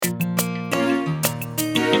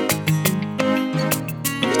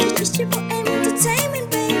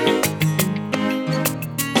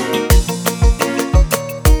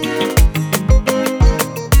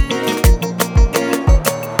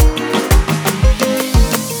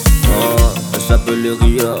m'appelle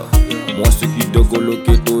Ria. Moi c'est qui te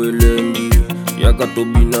coloque to elendi. Yaka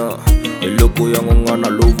tobina, eloko yango na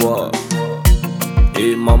lova.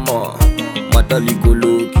 Eh mama, matali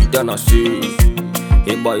kolo kitana se.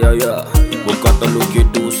 Eh bayaya, bokata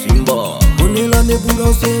loketo simba. On est là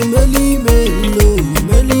pour c'est Meli-Melo,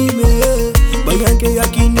 Meli-Melo. Bayanke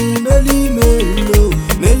yakini Meli-Melo,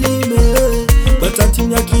 Meli-Melo. Batati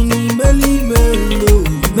yakini Meli-Melo,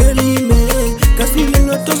 Meli-Melo. Kasi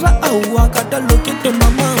lelo toza awa kata loketo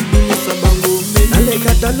mama bisa bango Meli. Ale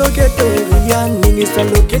kata loketo ya nini sa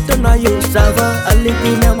loketo na yo sava. Ale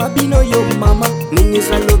pina mabino yo mama nini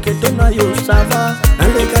sa loketo na yo sava.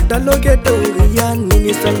 Ale kata loketo ya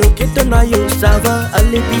nini sa loketo na yo sava.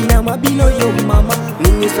 Ale pina mabino yo mama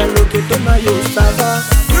nini sa loketo na yo sava.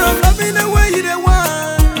 Girl, love me the way you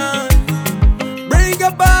want. Bring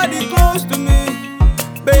your body close to me,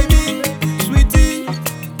 baby, sweetie.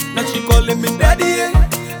 Now she calling me daddy,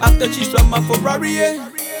 yeah. After she saw my Ferrari, yeah.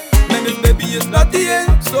 Man, this baby is naughty,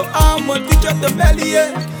 yeah. So I'ma teach her the belly, yeah.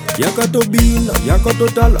 Yakatobina,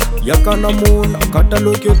 yakatotala, yakanamona, kata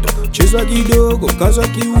loketo. Cheza kidogo, kaza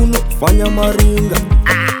kiuno, fanya maringa.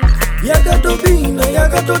 Yakatobina,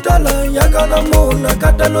 yakatotala, yakanamona,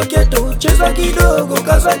 kata loketo. Cheza kidogo,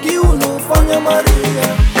 kaza kiuno, fanya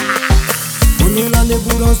maringa. On est là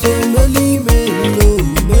pour danser Meli-Melo,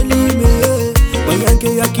 Meli-Melo.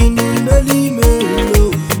 Bayanke yakini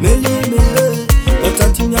Meli-Melo, Meli-Melo.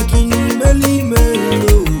 Batati yakini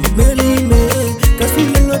Meli-Melo, Meli-Melo. Kasi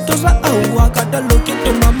lelo toza awa kata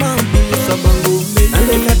loketo mama bisa bango Meli.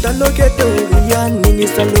 Ale kata loketo ya nini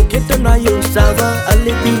sa loketo na yo sava.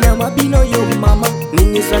 Ale pina mabino yo mama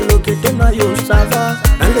nini sa loketo na yo sava.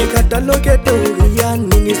 Ale kata loketo ya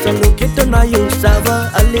nini sa loketo na yo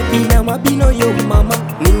sava. Ale pina mabino yo mama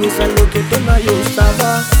nini sa loketo na yo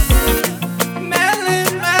sava.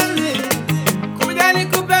 Meli, kuja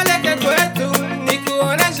nikupeleke kwetu,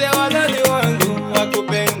 nikuoneshe wazazi wangu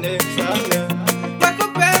wakupende sana,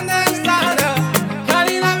 wakupende sana,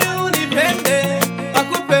 hali nami unipende,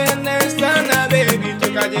 wakupende sana baby,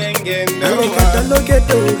 tukajenge ndoa. Ale kata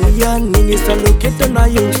loketo ya nini sa loketo na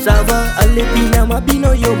yo sava. Ale pina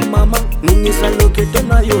mabino yo mama nini sa loketo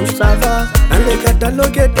na yo sava. Ale kata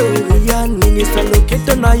loketo ya nini sa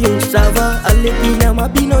loketo na yo sava. Ale pina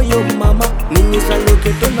mabino yo mama nini sa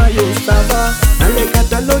loketo na yo sava. Ale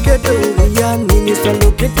kata loketo ya nini sa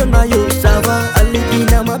loketo na yo